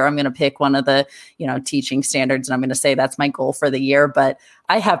here, I'm going to pick one of the, teaching standards and I'm going to say that's my goal for the year, but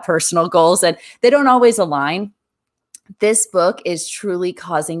I have personal goals and they don't always align. This book is truly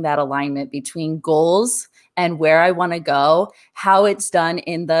causing that alignment between goals and where I want to go, how it's done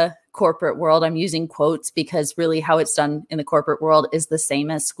in the corporate world. I'm using quotes because really how it's done in the corporate world is the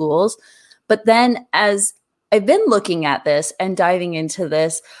same as schools. But then as I've been looking at this and diving into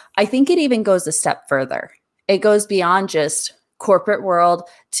this, I think it even goes a step further. It goes beyond just corporate world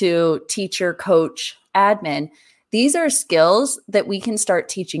to teacher, coach, admin. These are skills that we can start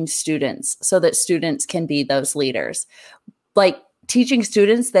teaching students so that students can be those leaders. Teaching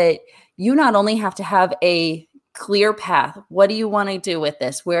students that you not only have to have a clear path. What do you want to do with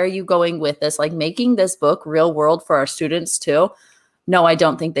this? Where are you going with this? Making this book real world for our students too. No, I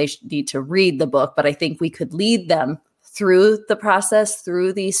don't think they need to read the book, but I think we could lead them through the process,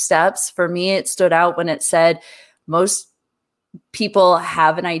 through these steps. For me, it stood out when it said most people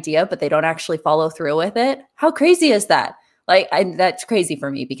have an idea, but they don't actually follow through with it. How crazy is that? That's crazy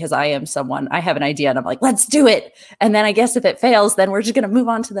for me because I am someone, I have an idea and I'm like, let's do it. And then I guess if it fails, then we're just going to move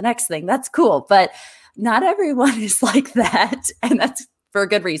on to the next thing. That's cool. But not everyone is like that. And that's for a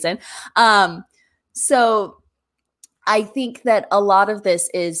good reason. So I think that a lot of this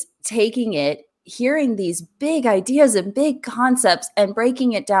is taking it, hearing these big ideas and big concepts and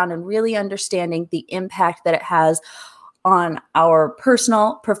breaking it down and really understanding the impact that it has on our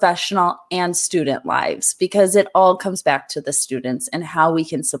personal, professional, and student lives, because it all comes back to the students and how we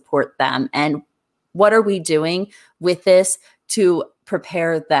can support them and what are we doing with this to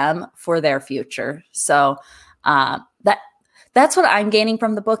prepare them for their future. So that's what I'm gaining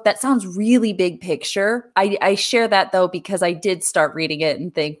from the book. That sounds really big picture. I share that though, because I did start reading it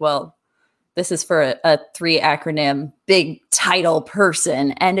and think, well, this is for a 3 acronym, big title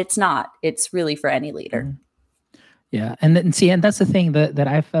person. And it's not. It's really for any leader. Yeah. And that's the thing that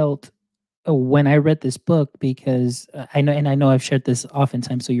I felt when I read this book, because I know I've shared this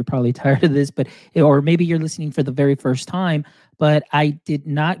oftentimes, so you're probably tired of this, but or maybe you're listening for the very first time, but I did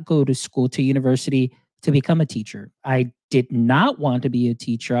not go to school, to university, to become a teacher. I did not want to be a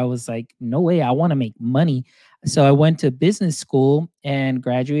teacher. I was like, no way, I want to make money. So I went to business school and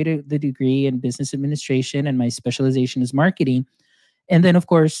graduated the degree in business administration, and my specialization is marketing. And then, of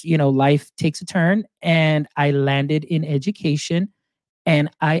course, life takes a turn and I landed in education,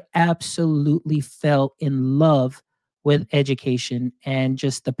 and I absolutely fell in love with education and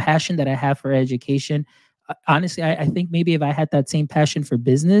just the passion that I have for education. Honestly, I think maybe if I had that same passion for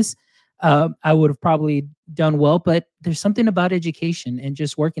business, I would have probably done well. But there's something about education and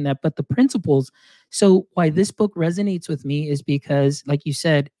just working that. But the principles. So why this book resonates with me is because, like you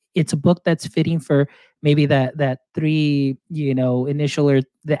said, it's a book that's fitting for maybe that 3, initial or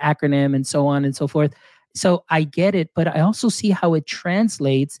the acronym and so on and so forth. So I get it, but I also see how it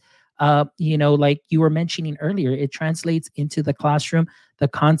translates. Like you were mentioning earlier, it translates into the classroom. The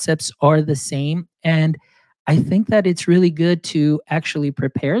concepts are the same. And I think that it's really good to actually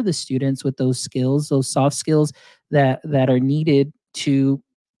prepare the students with those skills, those soft skills that are needed to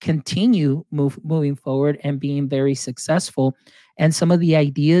continue moving forward and being very successful. And some of the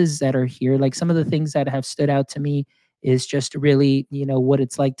ideas that are here, like some of the things that have stood out to me, is just really, what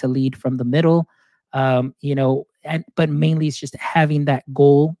it's like to lead from the middle. But mainly it's just having that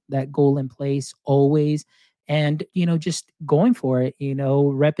goal in place always, and just going for it,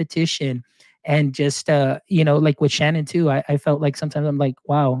 repetition, and just like with Shannon too. I felt like sometimes I'm like,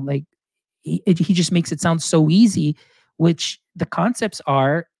 wow, like he just makes it sound so easy, which the concepts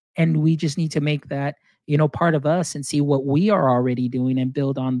are, and we just need to make that part of us and see what we are already doing and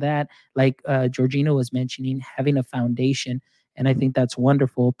build on that, like Georgina was mentioning, having a foundation. And I think that's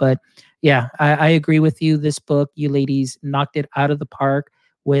wonderful. But yeah, I agree with you. This book, you ladies knocked it out of the park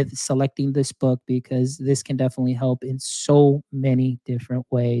with selecting this book, because this can definitely help in so many different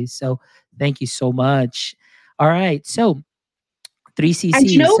ways. So thank you so much. All right. So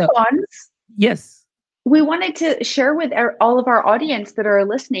 3CC. And Fons, yes. We wanted to share with all of our audience that are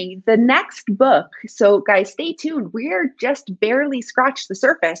listening the next book. So guys, stay tuned. We're just barely scratched the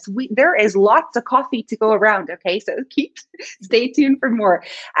surface. There is lots of coffee to go around. Okay, so stay tuned for more.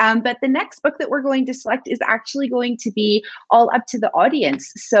 But the next book that we're going to select is actually going to be all up to the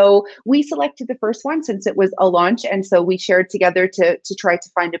audience. So we selected the first one since it was a launch. And so we shared together to try to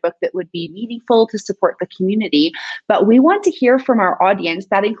find a book that would be meaningful to support the community. But we want to hear from our audience.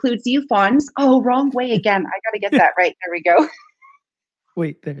 That includes you, Fons. Oh, wrong way again. I got to get that right. There we go.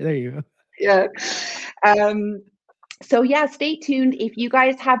 Wait, there you go. Yeah. So yeah, stay tuned. If you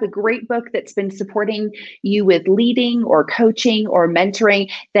guys have a great book that's been supporting you with leading or coaching or mentoring,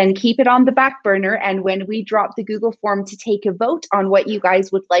 then keep it on the back burner. And when we drop the Google form to take a vote on what you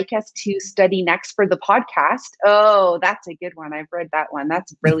guys would like us to study next for the podcast. Oh, that's a good one. I've read that one.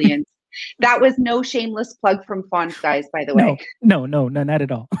 That's brilliant. That was no shameless plug from Fons, guys, by the way. No, not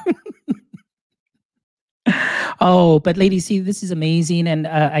at all. Oh, but ladies, see, this is amazing. And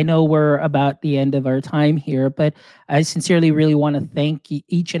I know we're about the end of our time here, but I sincerely really want to thank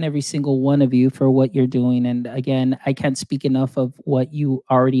each and every single one of you for what you're doing. And again, I can't speak enough of what you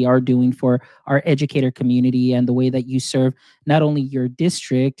already are doing for our educator community and the way that you serve not only your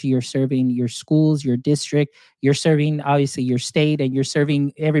district, you're serving your schools, your district, you're serving obviously your state, and you're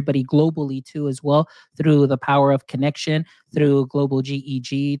serving everybody globally too as well, through the power of connection, through Global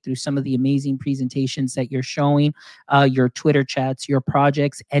GEG, through some of the amazing presentations that you're showing, your Twitter chats, your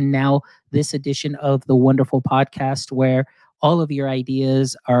projects, and now this edition of the wonderful podcast where all of your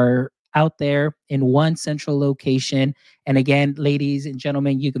ideas are out there in one central location. And again, ladies and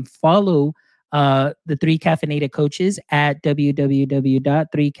gentlemen, you can follow the 3 Caffeinated Coaches at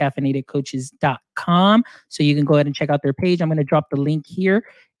www.3caffeinatedcoaches.com. So you can go ahead and check out their page. I'm going to drop the link here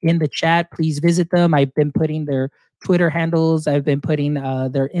in the chat. Please visit them. I've been putting their Twitter handles. I've been putting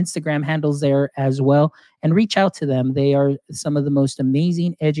their Instagram handles there as well, and reach out to them. They are some of the most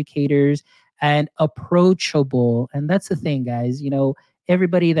amazing educators and approachable. And that's the thing, guys.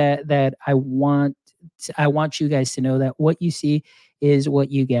 Everybody that I want you guys to know that what you see is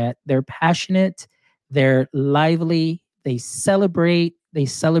what you get. They're passionate, they're lively, they celebrate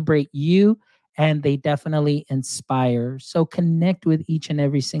you, and they definitely inspire. So connect with each and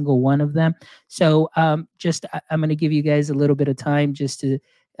every single one of them. So I'm going to give you guys a little bit of time just to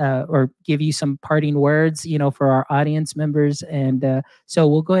or give you some parting words, for our audience members. And so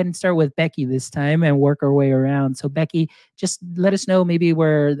we'll go ahead and start with Becky this time and work our way around. So Becky, just let us know maybe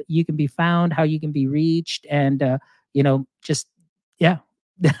where you can be found, how you can be reached, and yeah.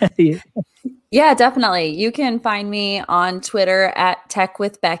 Yeah, definitely. You can find me on Twitter at Tech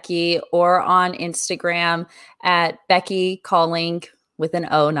with Becky, or on Instagram at Becky Calling with an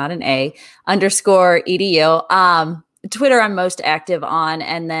O, not an A, _edu. Twitter I'm most active on,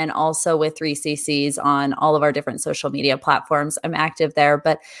 and then also with 3CCs on all of our different social media platforms. I'm active there.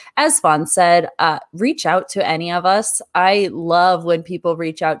 But as Fawn said, reach out to any of us. I love when people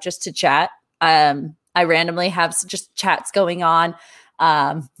reach out just to chat. I randomly have just chats going on,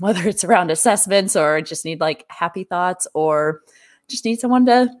 whether it's around assessments or just need like happy thoughts or just need someone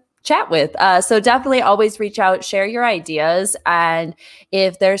to chat with. So definitely always reach out, share your ideas. And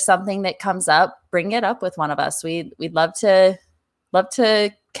if there's something that comes up, bring it up with one of us. We'd love to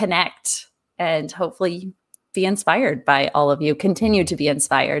connect and hopefully be inspired by all of you. Continue to be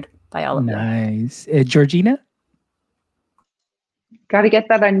inspired by all of you. Nice. Georgina? Got to get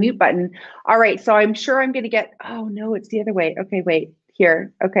that unmute button. All right. So I'm sure I'm going to get, oh no, it's the other way. Okay, wait,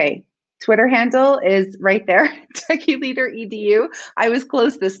 here. Okay. Twitter handle is right there, Techie Leader EDU. I was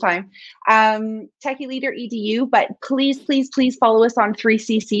close this time. Techie Leader EDU, but please, please, please follow us on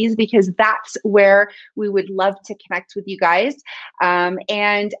 3CCs, because that's where we would love to connect with you guys.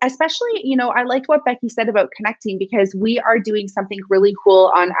 And especially, I liked what Becky said about connecting, because we are doing something really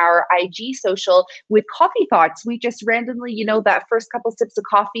cool on our IG social with coffee thoughts. We just randomly, that first couple sips of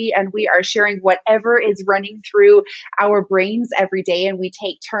coffee, and we are sharing whatever is running through our brains every day, and we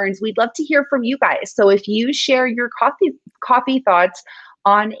take turns. We'd love to hear from you guys. So if you share your coffee thoughts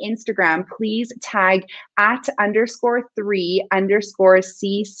on Instagram, please tag at _3_CCS,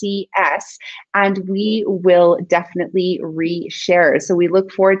 and we will definitely reshare. So we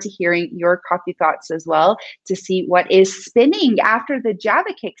look forward to hearing your coffee thoughts as well, to see what is spinning after the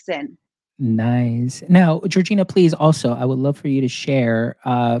Java kicks in. Nice. Now, Georgina, please also, I would love for you to share,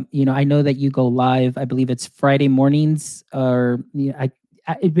 I know that you go live, I believe it's Friday mornings, or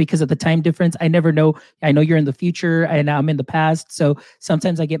because of the time difference, I never know. I know you're in the future and I'm in the past, so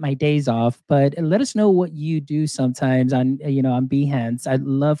sometimes I get my days off. But let us know what you do sometimes on Behance. I'd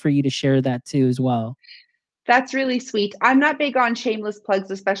love for you to share that too as well. That's really sweet. I'm not big on shameless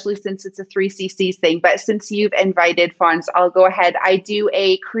plugs, especially since it's a 3CCs thing, but since you've invited Fonz, I'll go ahead. I do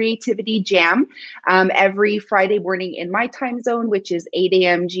a creativity jam every Friday morning in my time zone, which is 8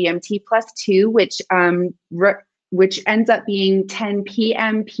 a.m. GMT +2, which ends up being 10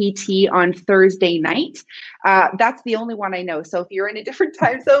 p.m. PT on Thursday night. That's the only one I know. So if you're in a different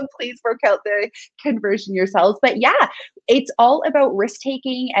time zone, please work out the conversion yourselves. But yeah, it's all about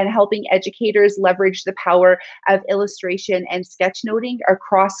risk-taking and helping educators leverage the power of illustration and sketchnoting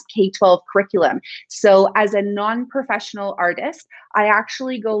across K-12 curriculum. So as a non-professional artist, I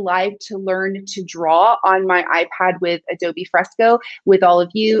actually go live to learn to draw on my iPad with Adobe Fresco with all of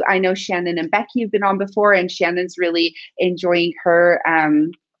you. I know Shannon and Becky have been on before, and Shannon's really enjoying her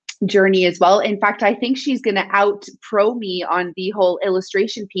journey as well. In fact, I think she's going to out pro me on the whole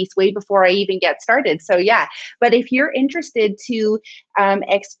illustration piece way before I even get started. So yeah, but if you're interested to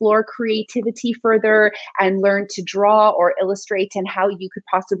explore creativity further and learn to draw or illustrate and how you could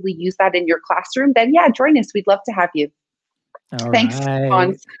possibly use that in your classroom, then yeah, join us. We'd love to have you. Thanks,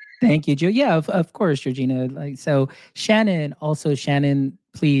 Hans. Thank you, Joe. Yeah, of course, Georgina. So Shannon,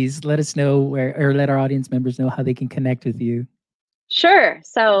 please let us know or let our audience members know how they can connect with you. Sure.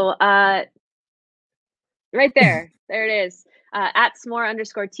 So right there it is, at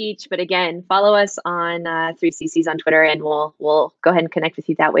 @Smore_teach. But again, follow us on 3CCs on Twitter, and we'll go ahead and connect with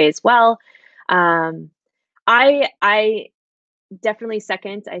you that way as well. I definitely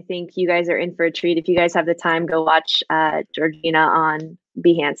second. I think you guys are in for a treat. If you guys have the time, go watch Georgina on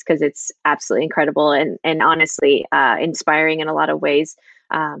Behance, because it's absolutely incredible and honestly inspiring in a lot of ways.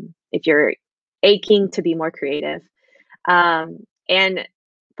 If you're aching to be more creative. And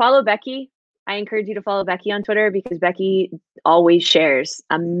follow Becky. I encourage you to follow Becky on Twitter, because Becky always shares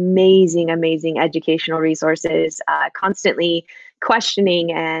amazing educational resources, constantly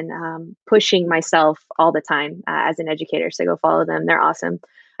questioning and pushing myself all the time as an educator. So go follow them. They're awesome.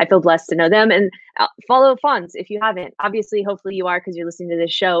 I feel blessed to know them. And follow Fonz if you haven't. Obviously, hopefully you are, because you're listening to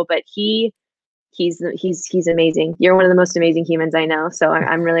this show, but he he's amazing. You're one of the most amazing humans I know. So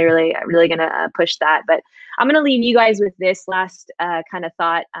I'm really gonna push that. But I'm gonna leave you guys with this last kind of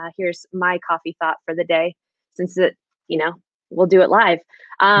thought. Here's my coffee thought for the day, since we'll do it live.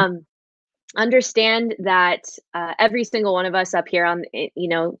 Understand that every single one of us up here on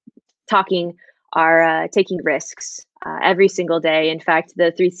talking are taking risks every single day. In fact,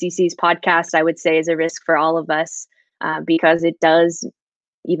 the 3CCs podcast, I would say, is a risk for all of us because it does.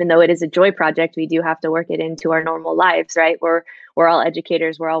 Even though it is a joy project, we do have to work it into our normal lives, right? We're all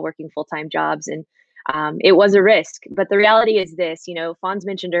educators, we're all working full-time jobs, and it was a risk. But the reality is this, Fonz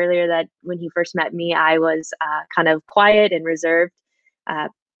mentioned earlier that when he first met me, I was kind of quiet and reserved,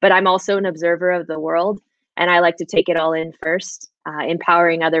 but I'm also an observer of the world, and I like to take it all in first,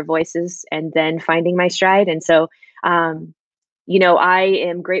 empowering other voices, and then finding my stride. And so, I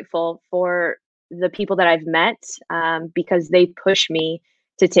am grateful for the people that I've met because they push me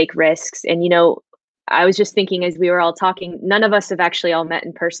to take risks. And, I was just thinking as we were all talking, none of us have actually all met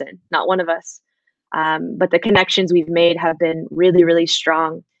in person, not one of us. But the connections we've made have been really, really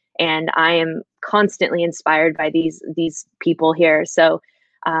strong. And I am constantly inspired by these people here. So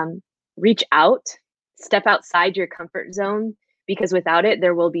reach out, step outside your comfort zone, because without it,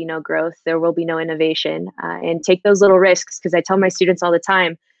 there will be no growth, there will be no innovation, and take those little risks. Because I tell my students all the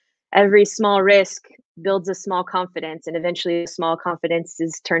time, every small risk builds a small confidence, and eventually small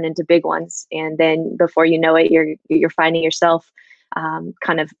confidences turn into big ones. And then before you know it, you're finding yourself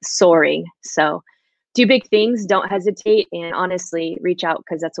kind of soaring. So do big things, don't hesitate, and honestly reach out,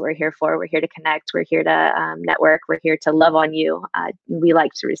 because that's what we're here for. We're here to connect, we're here to network, we're here to love on you. We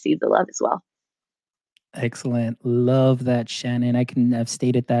like to receive the love as well. Excellent. Love that, Shannon. I couldn't have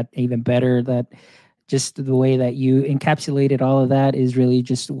stated that even better. That just the way that you encapsulated all of that is really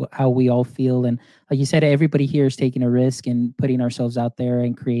just how we all feel. And like you said, everybody here is taking a risk and putting ourselves out there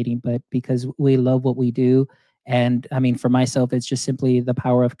and creating, but because we love what we do. And I mean, for myself, it's just simply the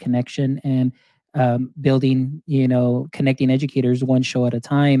power of connection and building, connecting educators one show at a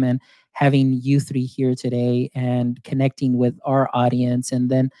time, and having you three here today and connecting with our audience, and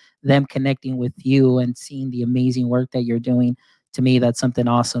then them connecting with you and seeing the amazing work that you're doing. To me, that's something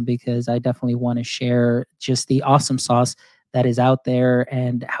awesome, because I definitely want to share just the awesome sauce that is out there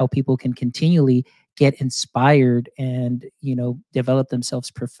and how people can continually get inspired and, develop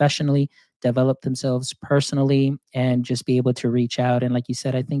themselves professionally, develop themselves personally, and just be able to reach out. And like you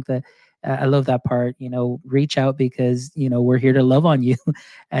said, I think that I love that part, reach out, because, we're here to love on you.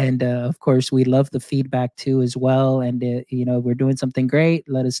 And of course, we love the feedback too as well. And, we're doing something great,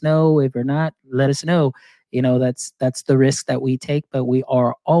 let us know. If we're not, let us know. That's the risk that we take, but we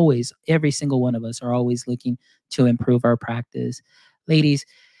are always, every single one of us are always looking to improve our practice. Ladies,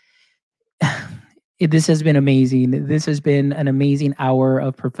 this has been amazing. This has been an amazing hour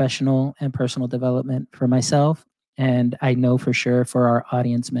of professional and personal development for myself. And I know for sure for our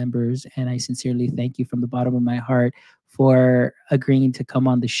audience members. And I sincerely thank you from the bottom of my heart for agreeing to come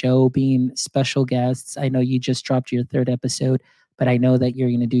on the show, being special guests. I know you just dropped your 3rd episode, but I know that you're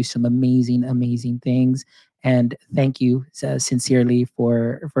going to do some amazing, amazing things. And thank you sincerely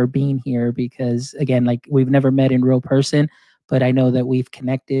for being here, because again, like, we've never met in real person, but I know that we've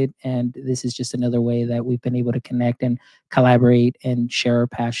connected, and this is just another way that we've been able to connect and collaborate and share our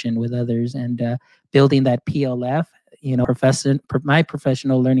passion with others, and building that PLF, my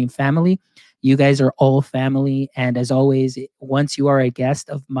professional learning family. You guys are all family. And as always, once you are a guest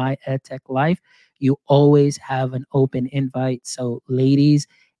of My EdTech Life, you always have an open invite. So ladies,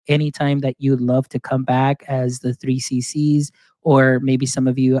 anytime that you'd love to come back as the 3CCs, or maybe some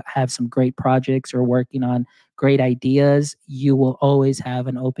of you have some great projects or working on great ideas, you will always have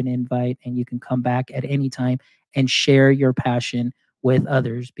an open invite, and you can come back at any time and share your passion with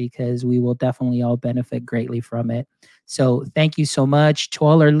others, because we will definitely all benefit greatly from it. So thank you so much to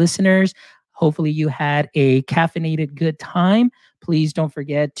all our listeners. Hopefully you had a caffeinated good time. Please don't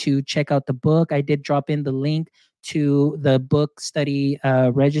forget to check out the book. I did drop in the link to the book study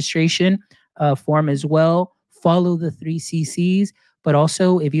registration form as well. Follow the 3CCs, but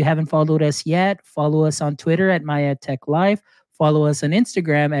also if you haven't followed us yet, follow us on Twitter at MyEdTechLife. Follow us on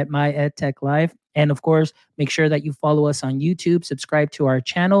Instagram at MyEdTechLife. And of course, make sure that you follow us on YouTube, subscribe to our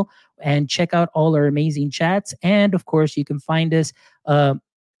channel, and check out all our amazing chats. And of course, you can find us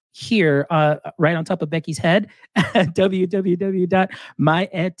here right on top of Becky's head at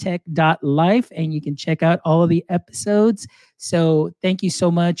www.myedtech.life, and you can check out all of the episodes. So thank you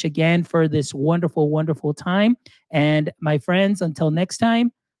so much again for this wonderful, wonderful time. And my friends, until next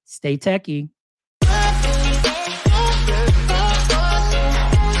time, stay techie.